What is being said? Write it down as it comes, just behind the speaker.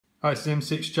It's the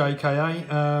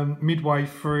M6JKA, midway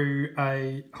through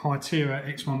a Hytera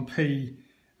X1p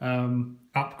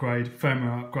upgrade,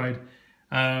 firmware upgrade,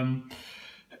 yeah,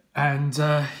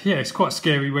 it's quite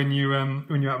scary when you're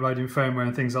uploading firmware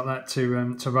and things like that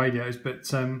to radios.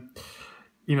 But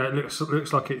you know, it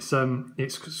looks like it's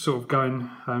sort of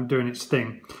going doing its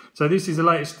thing. So this is the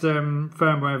latest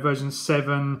firmware version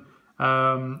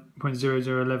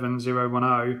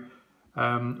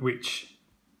 7.0011010, which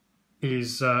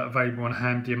is available on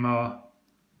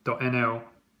hamdmr.nl.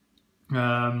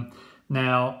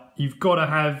 Now you've got to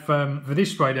have for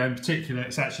this radio in particular,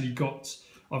 it's actually got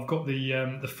I've got the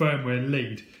firmware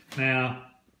lead. Now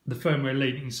the firmware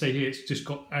lead, you can see here, it's just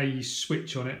got a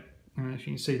switch on it. I don't know if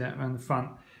you can see that around the front,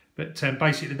 but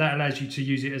basically that allows you to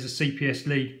use it as a CPS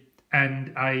lead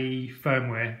and a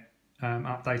firmware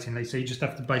updating lead. So you just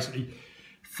have to basically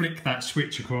flick that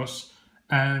switch across,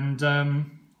 and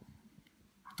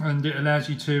it allows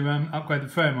you to upgrade the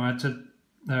firmware. I had to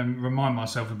remind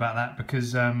myself about that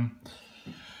because yeah,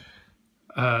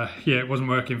 it wasn't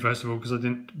working first of all because I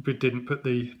didn't put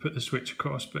the switch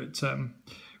across. But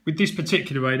with this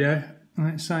particular radio,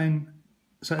 it's saying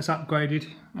so it's upgraded.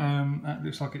 That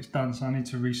looks like it's done, so I need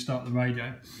to restart the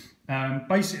radio.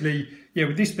 Basically, yeah,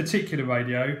 with this particular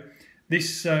radio,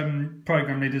 this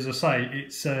program lead, as I say,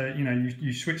 it's you know,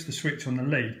 you switch the switch on the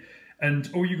lead, and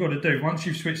all you've got to do once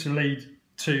you've switched the lead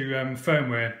to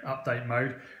firmware update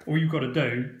mode, all you've got to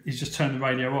do is just turn the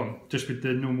radio on, just with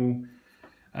the normal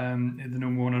on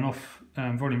and off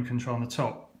volume control on the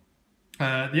top.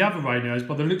 The other radios,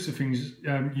 by the looks of things,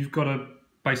 you've got to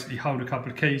basically hold a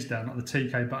couple of keys down, like the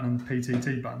TK button and the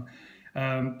PTT button.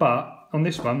 But on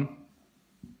this one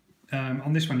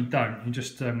you don't. You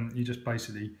just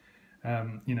basically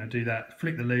you know, do that,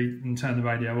 flick the lead and turn the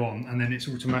radio on, and then it's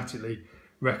automatically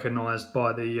recognised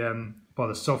by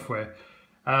the software.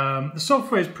 The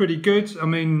software is pretty good. I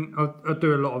mean, I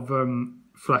do a lot of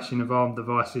flashing of ARM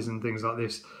devices and things like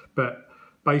this, but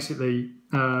basically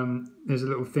there's a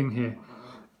little thing here.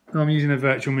 I'm using a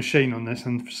virtual machine on this,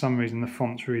 and for some reason the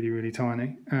font's really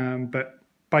tiny, but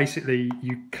basically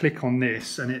you click on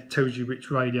this and it tells you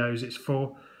which radios it's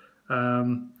for.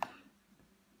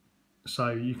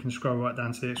 So you can scroll right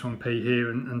down to the X1p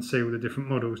here and see all the different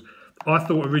models. I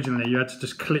thought originally you had to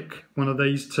just click one of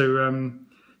these to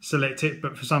select it,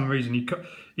 but for some reason you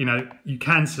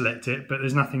can select it, but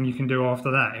there's nothing you can do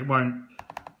after that. It won't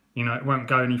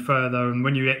go any further, and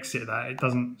when you exit that, it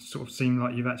doesn't sort of seem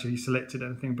like you've actually selected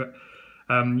anything. But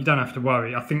you don't have to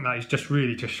worry. I think that is just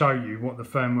really to show you what the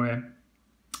firmware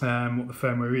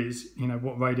is, you know,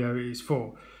 what radio it is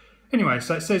for. Anyway,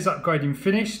 so it says upgrading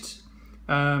finished.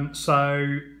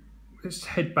 So let's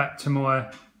head back to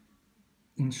my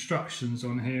instructions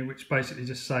on here, which basically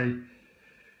just say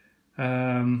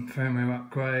firmware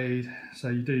upgrade. So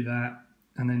you do that,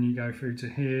 and then you go through to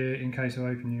here. In case I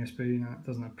open USB, no, it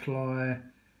doesn't apply.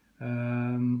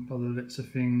 By the looks of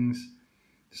things,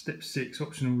 step 6,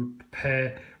 optional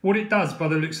repair. What it does by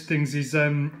the looks of things is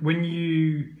when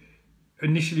you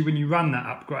run that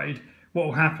upgrade, what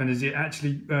will happen is it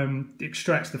actually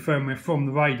extracts the firmware from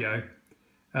the radio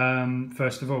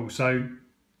first of all. So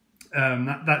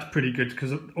that's pretty good,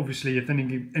 because obviously if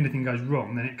anything goes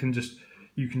wrong, then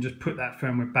you can just put that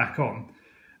firmware back on.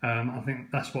 I think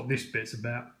that's what this bit's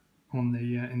about on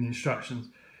the in the instructions.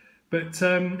 But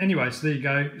anyway, so there you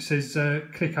go. It says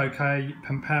click OK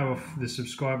and power off the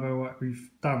subscriber. Right,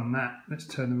 we've done that. Let's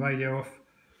turn the radio off.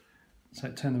 So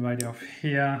turn the radio off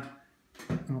here,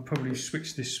 and I'll probably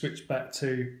switch this switch back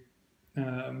to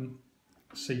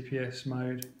CPS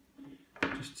mode,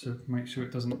 just to make sure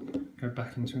it doesn't go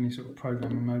back into any sort of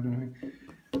programming mode or anything.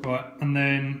 Right, and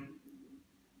then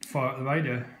fire up the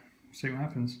radio, see what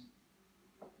happens.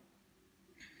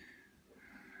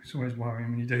 It's always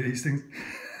worrying when you do these things.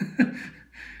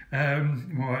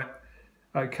 Right,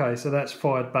 okay, so that's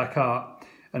fired back up,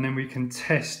 and then we can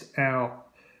test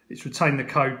out. It's retained the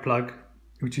code plug,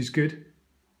 which is good.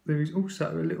 There is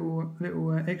also a little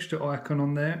extra icon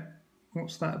on there.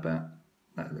 What's that about?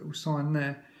 That little sign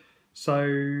there.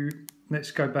 So let's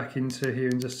go back into here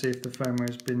and just see if the firmware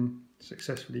has been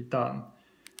successfully done.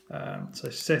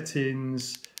 So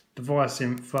settings, device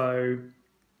info.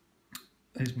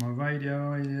 Here's my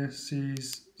radio IDs,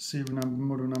 serial number,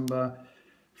 model number,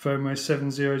 firmware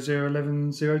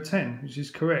 7001110, which is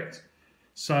correct.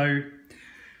 So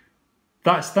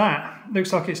that's that.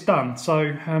 Looks like it's done.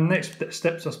 So next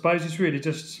steps, I suppose, is really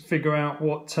just figure out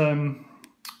what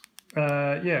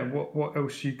yeah, what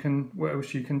else you can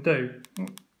do. I'm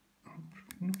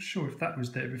not sure if that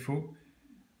was there before.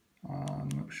 I'm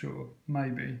not sure.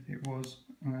 Maybe it was.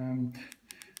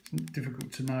 It's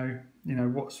difficult to know you know,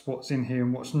 what's in here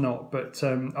and what's not. But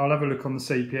I'll have a look on the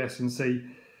CPS and see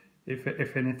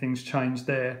if anything's changed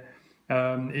there.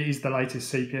 It is the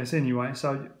latest CPS anyway,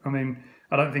 so I mean,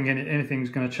 I don't think anything's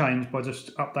going to change by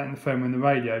just updating the firmware in the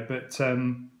radio. But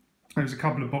there was a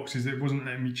couple of boxes that it wasn't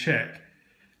letting me check,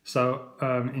 so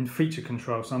in feature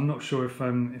control. So I'm not sure if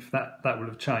that will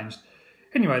have changed.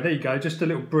 Anyway, there you go. Just a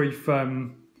little brief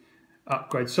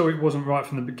upgrade. So it wasn't right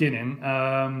from the beginning.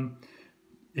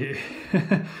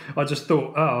 I just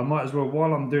thought, oh, I might as well,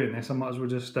 while I'm doing this, I might as well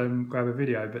just grab a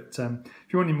video. But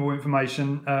if you want any more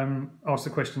information, ask the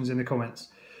questions in the comments.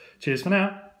 Cheers for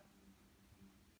now.